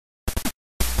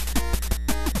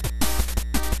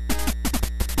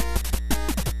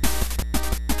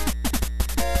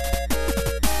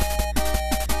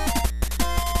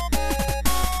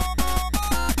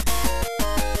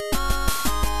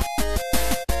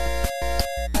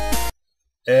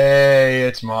Hey,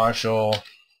 it's Marshall.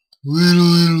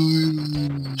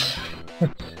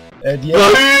 And yeah.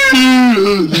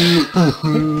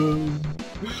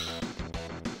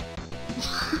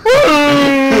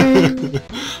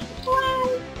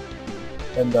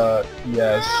 And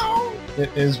yes, it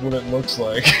is what it looks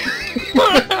like.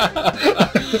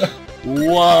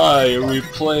 Why are we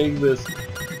playing this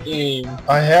game?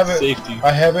 I have it. Safety.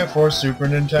 I have it for Super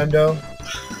Nintendo,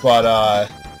 but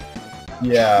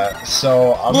yeah.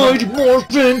 So I'm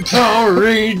Morphin Power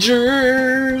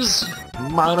Rangers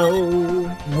Mono.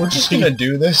 we're just gonna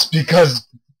do this because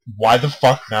why the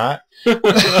fuck not?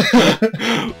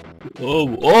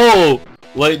 Oh!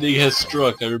 Lightning has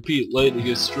struck. I repeat, lightning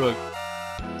has struck.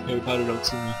 Harry Potter, don't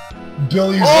see me.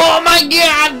 Billy's. Oh my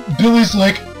god! Billy's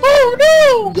like, oh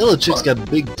no! Yellow chick's got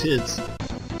big tits.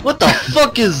 What the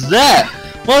fuck is that?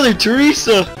 Mother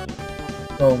Teresa!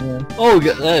 Oh man. Oh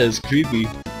god, that is creepy.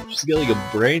 She's got like a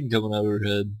brain coming out of her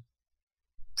head.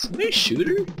 Somebody shoot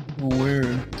her?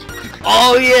 Weird.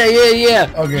 Oh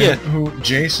yeah. Okay. Yeah. Who?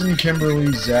 Jason,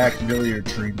 Kimberly, Zach, Billy, or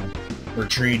Trina? Or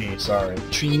Trini? Sorry.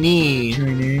 Trini.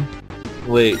 Trini.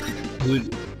 Wait,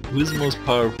 who's the most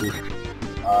powerful?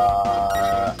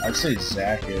 I'd say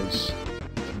Zach is,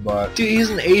 but Dude, he's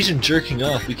an Asian jerking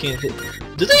off. We can't hit.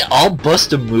 Did they all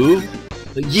bust a move?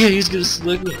 Like, yeah, he's gonna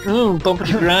select me. Bump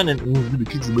into the ground and gonna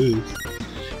kick some ass.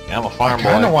 Yeah, I'm a farm I boy.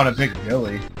 kind of want to pick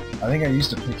Billy. I think I used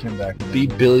to pick him back in the Beat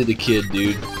day. Billy the Kid,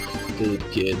 dude. Billy the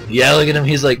Kid. Yeah, look at him.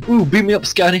 He's like, ooh, beat me up,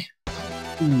 Scotty.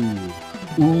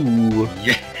 Ooh.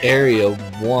 Yeah. Area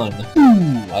 1.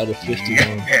 Ooh. Out of 51.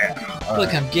 Yeah.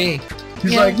 Look, I'm gay.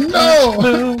 He's Yeah, like, no!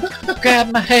 move,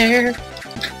 grab my hair.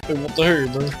 Hey, what the hair,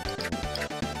 bro?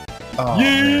 Oh,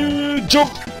 Yeah, man.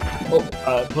 jump!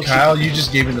 Oh, Kyle, you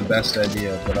just gave me the best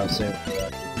idea, but I'll save it for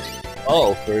that.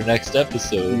 Oh, for next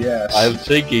episode. Yes. I'm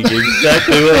thinking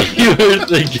exactly what you were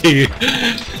thinking.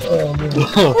 Oh, man.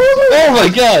 Oh my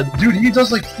god! Dude, he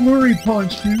does like flurry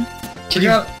punch, dude.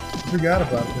 Can Forgot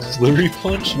about that. Slurry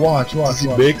punch? Watch. Does he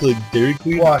make like Dairy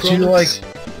Queen Watch, he like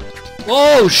products?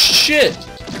 Oh shit!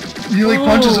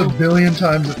 punches a billion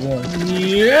times at once.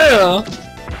 Yeah!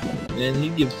 Man,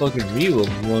 he'd give fucking me a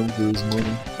run for his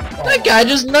money. That guy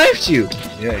just knifed you!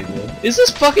 Yeah, he did. Is this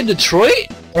fucking Detroit?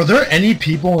 Are there any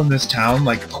people in this town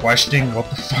like questioning what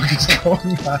the fuck is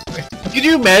going on? Could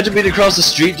you imagine being across the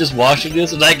street just watching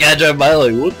this and that guy driving by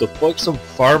like, what the fuck? Some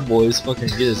farm boys fucking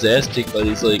get his ass kicked by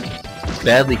these like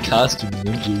badly costumed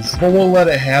ninjas. But we'll let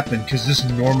it happen because this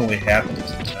normally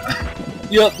happens in town.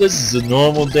 Yep, this is a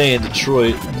normal day in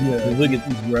Detroit. Yeah, Look at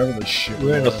wherever the shit.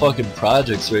 we're in the fucking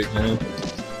projects right now.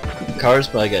 The car's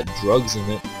probably got drugs in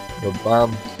it. Or a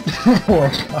bomb.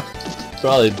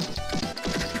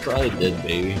 Probably dead,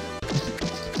 baby.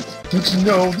 Don't you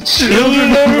know the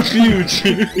Children of the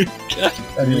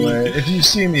future. Anyway, if you've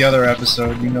seen the other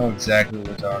episode, you know exactly what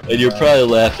we're talking about. And you're probably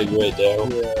laughing right now.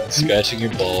 Yeah. Scratching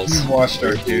your balls. You've watched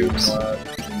our tubes. tubes. You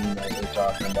know what we're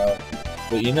talking about.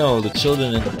 But you know, the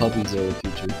children and the puppies are the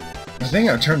future. I think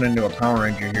I've turned into a Power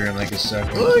Ranger here in like a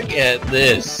second. Look at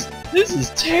this. This is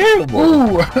terrible.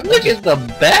 Ooh! Look at the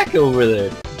back over there.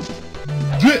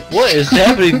 Bitch! What is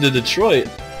happening to Detroit?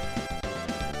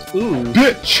 Ooh.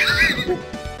 Bitch!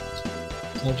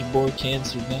 Country boy can't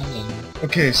survive.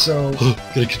 Okay, so...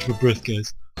 Gotta catch my breath,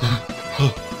 guys.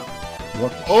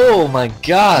 What? Oh my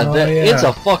god, Oh, that yeah. it's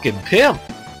a fucking pimp.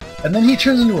 And then he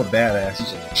turns into a badass.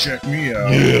 He's like, check me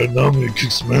out. Yeah, now I'm gonna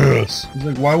kick some ass. He's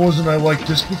like, why wasn't I like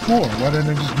this before? Why didn't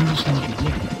I just do this from the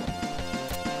beginning?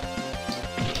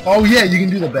 Oh yeah, you can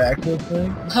do the backflip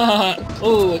thing.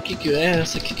 Oh, I kick your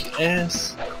ass, I kick your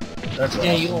ass. That's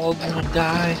Yeah, awesome. you all gonna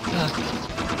die.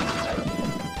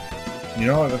 You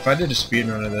know, if I did a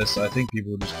speedrun of this, I think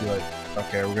people would just be like,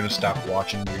 okay, we're gonna stop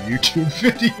watching your YouTube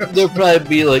videos. There'll probably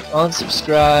be like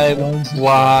unsubscribe,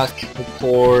 block,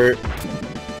 report.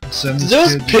 Send Did this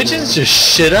those kid to pigeons the- just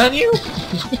shit on you?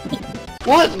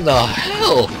 What in the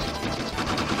hell?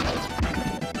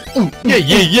 Ooh, yeah.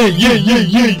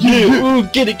 Ooh,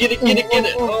 get it.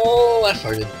 Oh, I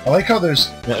farted. I like how there's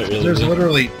Not really.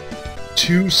 literally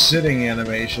 2 sitting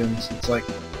animations. It's like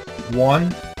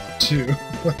 1, 2.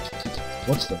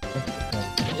 What's the fuck?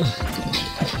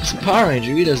 It's a Power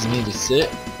Ranger, he doesn't need to sit.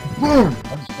 Boom!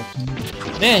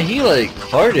 Man, he like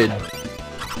farted.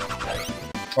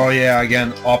 Oh yeah,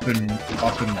 again, up and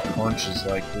punch is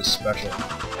like this special.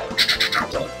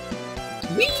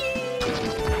 Wee!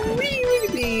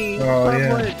 Oh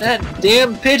yeah. That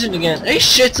damn pigeon again. Hey,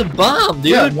 shit's a bomb,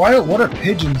 dude. Yeah, what are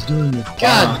pigeons doing with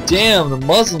God bombs? damn, the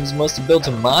Muslims must have built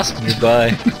a mosque nearby.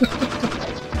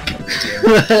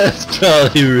 That's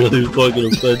probably really fucking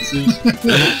offensive.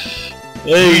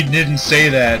 Hey, You didn't say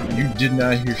that. You did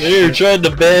not hear you're shit. trying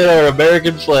to ban our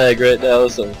American flag right now,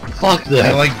 so fuck You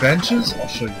that. like benches? I'll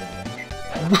show you.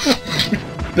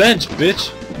 Bench,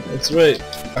 bitch. That's right.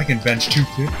 I can bench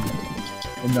 250.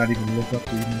 I'm not even look up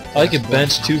to even. I can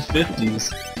bench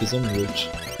 250s because I'm rich.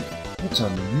 What's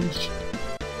on the news?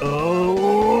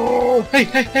 Oh! Hey,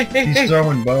 hey, hey, hey, He's hey!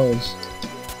 throwing bows.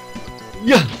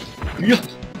 Yeah! Yeah!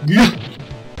 Yeah!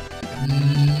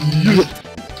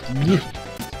 Yeah!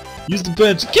 Use the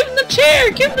bench. Give him the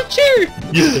chair! Give him the chair!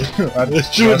 Yeah! I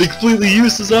Let's do it in a completely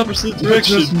useless opposite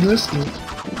direction. just missed it.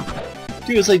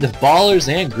 Dude, it's like the Ballers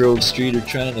and Grove Street are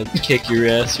trying to kick your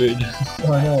ass right now.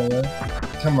 I know,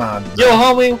 right? Come on. Yo,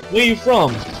 homie, where you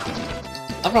from?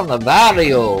 I'm from the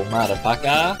barrio,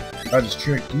 motherfucker. I just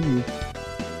tricked you.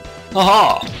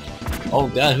 Haha! Oh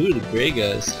god, who are the gray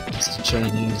guys? It's the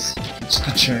Chinese. It's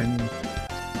the Chinese.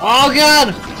 Oh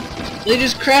god! They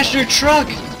just crashed their truck!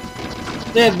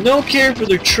 They have no care for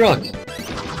their truck.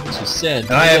 It's so sad.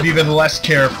 And I have even less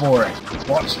care for it.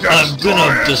 Watch this. I'm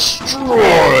gonna destroy!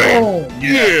 Oh,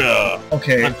 Yeah!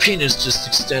 Okay. My penis just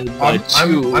extended by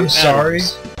I'm sorry,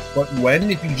 atoms. but when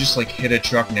if you just like hit a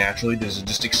truck naturally, does it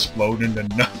just explode into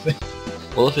nothing?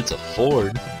 Well, if it's a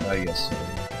Ford, I guess so.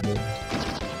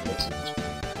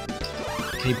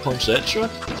 can you punch that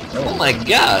truck? Oh my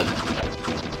god!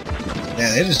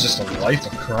 Man, it is just a life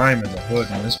of crime in the hood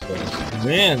in this place.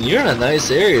 Man, you're in a nice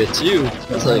area too.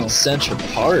 It's I know. like Central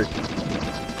Park.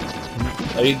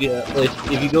 Are you gonna, like,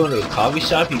 if you go into a coffee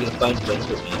shop, you're gonna find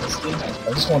Jennifer Aniston?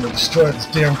 I just want to destroy this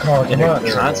damn car. And Come her on,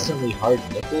 there we go. constantly hard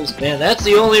nipples? Man, that's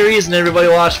the only reason everybody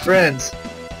watched Friends.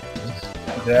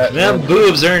 That, Them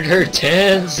boobs earned her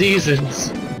 10 seasons.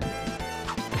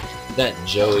 That and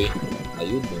Joey. How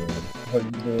you doing? How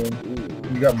you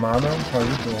doing? You got mono? How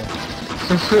you doing?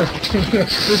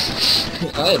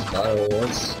 I had viral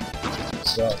once.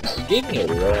 Sucks. It gave me a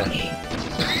rash.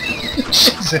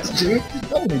 Jesus, dude.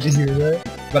 I didn't hear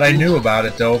that. But I knew about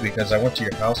it though because I went to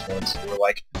your house once. You were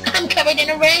like, I'm covered in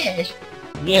a rash.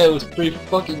 Yeah, it was pretty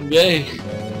fucking gay.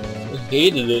 I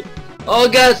hated it. Oh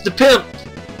god, it's the pimp!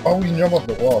 Oh, we can jump off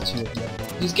the wall too.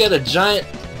 He's got a giant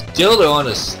dildo on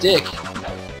a stick.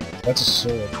 That's a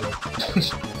sword. Bro.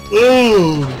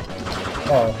 Ooh!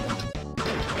 Oh,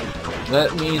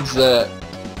 That means that...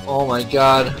 Oh my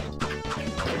god.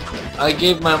 I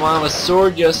gave my mom a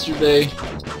sword yesterday.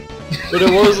 But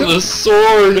it wasn't a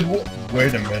sword!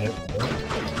 wait a minute.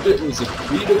 It was a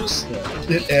Frito snack.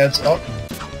 It adds up.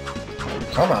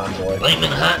 Come on, boy. Flamin'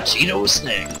 hot Cheeto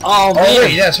snack. Oh Oh man!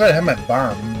 wait, yeah, that's right. I have my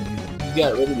bomb. You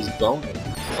got rid of his bone.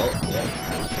 Oh yeah.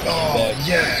 Oh Back.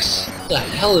 yes. What the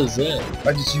hell is that?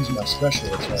 I just used my special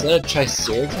Is attack. that a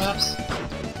Triceratops?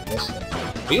 Yes,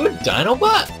 Are you a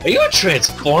Dinobot? Are you a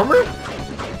Transformer?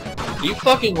 Are you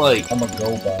fucking like... I'm a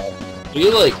GoBot. Are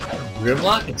you like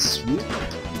Grimlock and Swoop?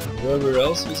 Whoever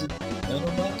else was a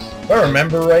Dinobot? If I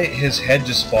remember right, his head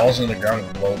just falls on the ground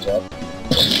and blows up.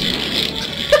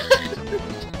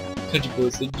 Country boy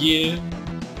said, yeah.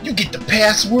 You get the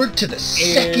password to the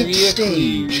second Area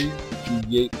stage.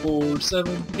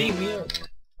 3847, beam me up.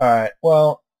 Alright,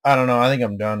 well, I don't know. I think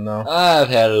I'm done now. I've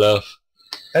had enough.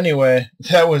 Anyway,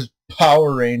 that was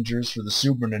Power Rangers for the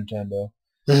Super Nintendo.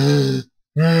 You're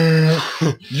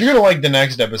gonna like the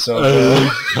next episode.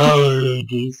 Power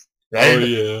Rangers. Oh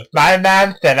yeah. My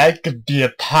mom said I could be a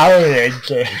Power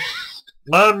Ranger.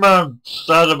 My mom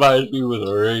sodomized me with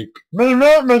a rape.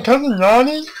 My cousin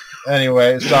Ronnie?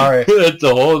 Anyway, sorry. That's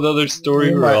a whole other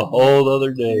story for a whole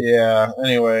other day. Yeah,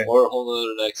 anyway. Or a whole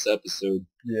other next episode.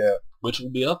 Yeah. Which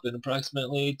will be up in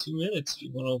approximately 2 minutes if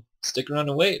you want to stick around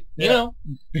and wait. You Yeah. know,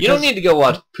 you don't need to go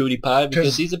watch Pootie Pie because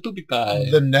because he's a poopy pie.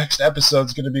 The next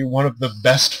episode's gonna be one of the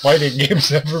best fighting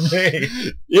games ever made.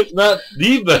 If not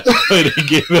the best fighting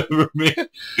game ever made.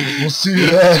 We'll see you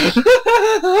then.